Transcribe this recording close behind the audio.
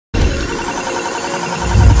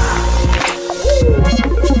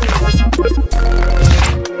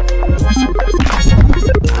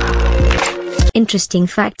Interesting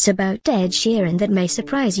facts about Ed Sheeran that may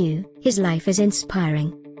surprise you. His life is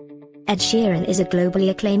inspiring. Ed Sheeran is a globally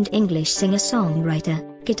acclaimed English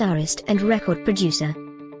singer-songwriter, guitarist and record producer.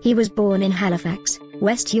 He was born in Halifax,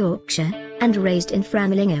 West Yorkshire, and raised in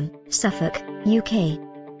Framlingham, Suffolk, UK.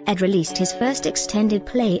 Ed released his first extended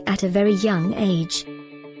play at a very young age.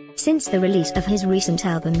 Since the release of his recent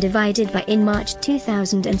album Divided by in March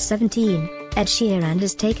 2017, Ed Sheeran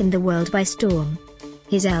has taken the world by storm.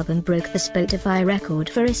 His album broke the Spotify record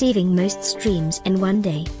for receiving most streams in one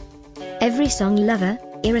day. Every song lover,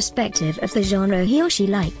 irrespective of the genre he or she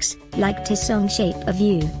liked his song Shape of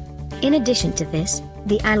You. In addition to this,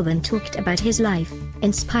 the album talked about his life,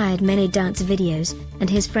 inspired many dance videos, and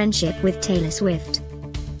his friendship with Taylor Swift.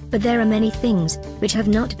 But there are many things which have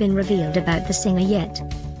not been revealed about the singer yet.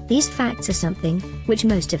 These facts are something which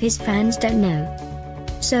most of his fans don't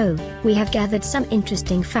know. So, we have gathered some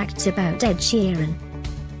interesting facts about Ed Sheeran.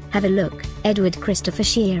 Have a look. Edward Christopher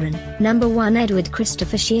Sheeran. Number 1. Edward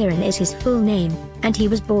Christopher Sheeran is his full name, and he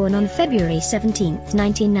was born on February 17,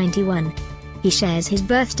 1991. He shares his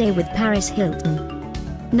birthday with Paris Hilton.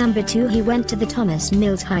 Number 2. He went to the Thomas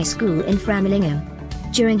Mills High School in Framlingham.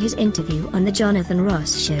 During his interview on the Jonathan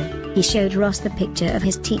Ross Show, he showed Ross the picture of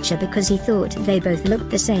his teacher because he thought they both looked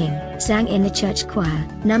the same. Sang in the church choir.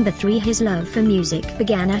 Number 3. His love for music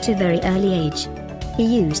began at a very early age. He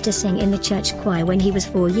used to sing in the church choir when he was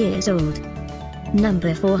 4 years old.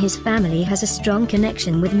 Number 4. His family has a strong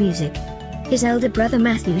connection with music. His elder brother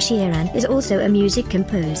Matthew Sheeran is also a music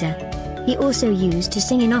composer. He also used to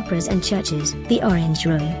sing in operas and churches. The Orange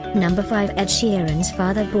Room. Number 5. Ed Sheeran's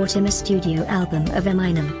father bought him a studio album of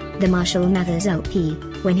Eminem, the Marshall Mathers LP,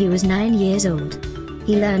 when he was 9 years old.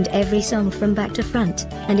 He learned every song from back to front,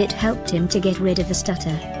 and it helped him to get rid of the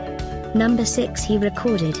stutter. Number 6. He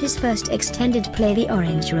recorded his first extended play The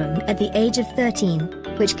Orange Room at the age of 13,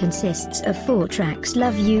 which consists of 4 tracks: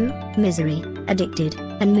 Love You, Misery, Addicted,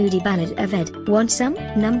 and Moody Ballad of Ed. Want Some?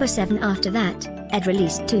 Number 7. After that, Ed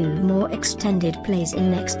released 2 more extended plays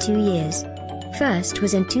in next 2 years. First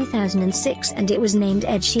was in 2006 and it was named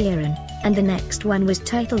Ed Sheeran, and the next one was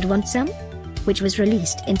titled Want Some?, which was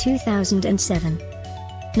released in 2007.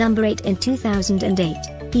 Number 8. In 2008,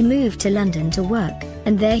 he moved to London to work,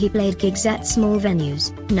 and there he played gigs at small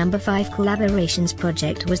venues. Number 5. Collaborations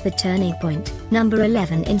project was the turning point. Number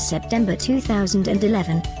 11. In September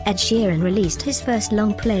 2011, Ed Sheeran released his first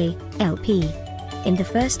long play, LP. In the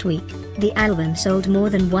first week, the album sold more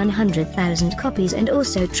than 100,000 copies and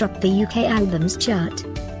also topped the UK albums chart.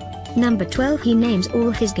 Number 12. He names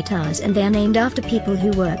all his guitars and they are named after people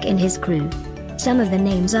who work in his crew. Some of the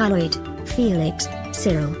names are Lloyd, Felix,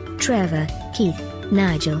 Cyril, Trevor, Keith,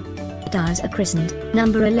 Nigel. Guitars are christened.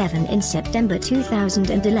 Number 11. In September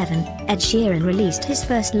 2011, Ed Sheeran released his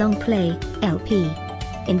first long play, LP.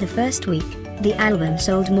 In the first week, the album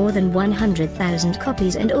sold more than 100,000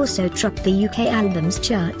 copies and also topped the UK albums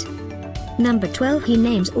chart. Number 12. He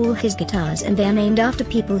names all his guitars and they are named after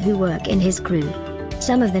people who work in his crew.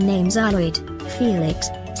 Some of the names are Lloyd, Felix,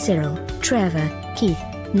 Cyril, Trevor, Keith,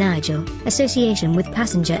 Nigel. Association with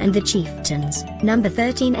Passenger and the Chieftains. Number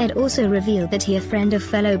 13. Ed also revealed that he is a friend of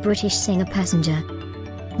fellow British singer Passenger.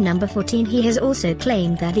 Number 14. He has also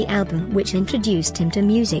claimed that the album which introduced him to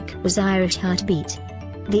music was Irish Heartbeat.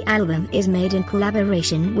 The album is made in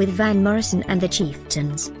collaboration with Van Morrison and the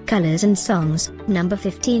Chieftains. Colors and songs. Number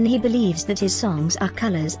 15. He believes that his songs are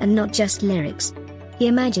colors and not just lyrics. He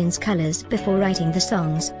imagines colors before writing the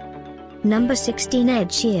songs. Number 16. Ed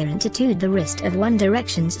Sheeran tattooed the wrist of One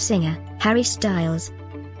Direction's singer, Harry Styles.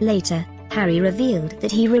 Later, Harry revealed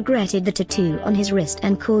that he regretted the tattoo on his wrist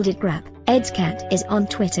and called it crap. Ed's cat is on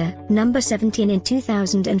Twitter. Number 17. In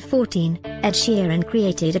 2014, Ed Sheeran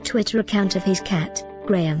created a Twitter account of his cat,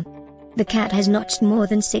 Graham. The cat has notched more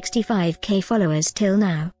than 65k followers till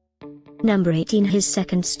now. Number 18. His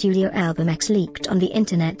second studio album X leaked on the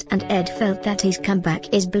internet and Ed felt that his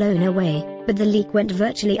comeback is blown away, but the leak went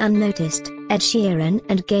virtually unnoticed. Ed Sheeran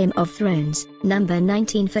and Game of Thrones. Number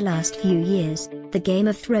 19. For last few years, the Game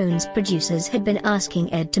of Thrones producers had been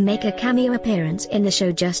asking Ed to make a cameo appearance in the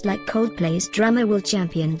show just like Coldplay's drummer Will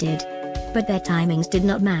Champion did. But their timings did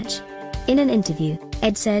not match. In an interview,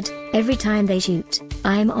 Ed said, "Every time they shoot,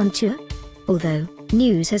 I'm on tour." Although,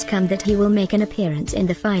 news has come that he will make an appearance in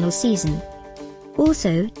the final season.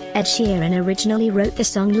 Also, Ed Sheeran originally wrote the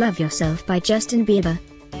song Love Yourself by Justin Bieber.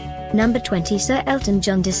 Number 20. Sir Elton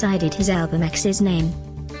John decided his album X's name.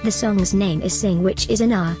 The song's name is Sing, which is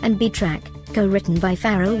an R&B track, co-written by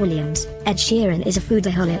Pharrell Williams. Ed Sheeran is a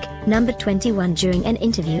foodaholic. Number 21. During an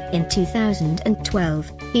interview in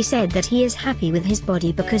 2012, he said that he is happy with his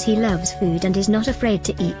body because he loves food and is not afraid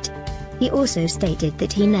to eat. He also stated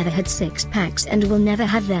that he never had six-packs and will never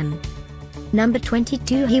have them. Number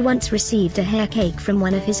 22. He once received a hair cake from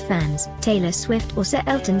one of his fans, Taylor Swift or Sir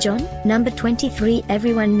Elton John. Number 23.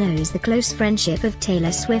 Everyone knows the close friendship of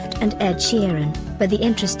Taylor Swift and Ed Sheeran, but the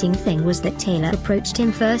interesting thing was that Taylor approached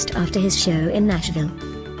him first after his show in Nashville.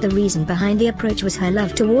 The reason behind the approach was her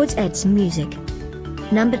love towards Ed's music.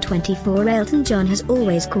 Number 24. Elton John has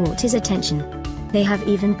always caught his attention. They have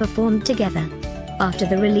even performed together. After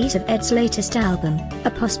the release of Ed's latest album,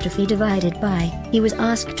 Divided By, he was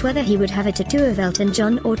asked whether he would have a tattoo of Elton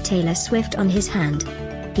John or Taylor Swift on his hand.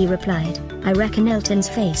 He replied, "I reckon Elton's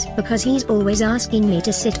face because he's always asking me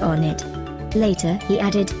to sit on it." Later he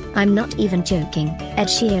added, "I'm not even joking." Ed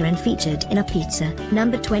Sheeran featured in a pizza.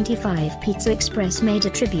 Number 25. Pizza Express made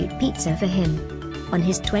a tribute pizza for him. On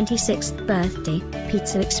his 26th birthday,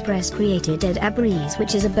 Pizza Express created Ed a Breeze,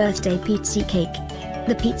 which is a birthday pizza cake.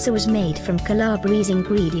 The pizza was made from Calabrese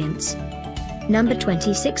ingredients. Number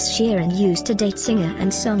 26. Sheeran used to date singer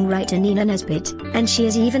and songwriter Nina Nesbitt, and she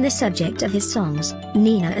is even the subject of his songs,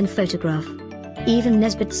 Nina and Photograph. Even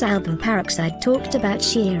Nesbitt's album Peroxide talked about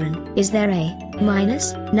Sheeran. Is there a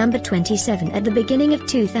minus? Number 27. At the beginning of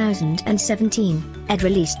 2017, Ed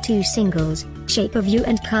released two singles, Shape of You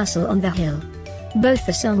and Castle on the Hill. Both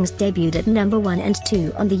the songs debuted at number 1 and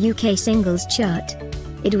 2 on the UK singles chart.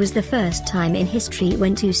 It was the first time in history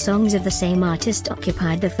when two songs of the same artist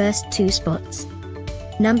occupied the first two spots.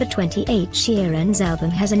 Number 28. Sheeran's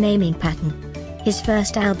album has a naming pattern. His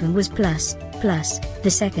first album was Plus,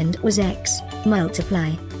 the second was X,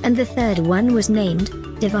 Multiply, and the third one was named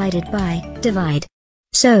Divided By, Divide.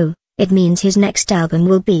 So, it means his next album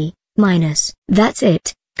will be Minus. That's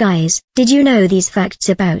it, guys. Did you know these facts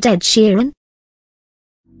about Ed Sheeran?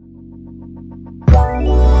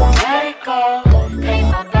 Let it go, make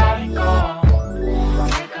my body go,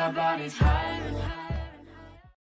 make our bodies higher and higher.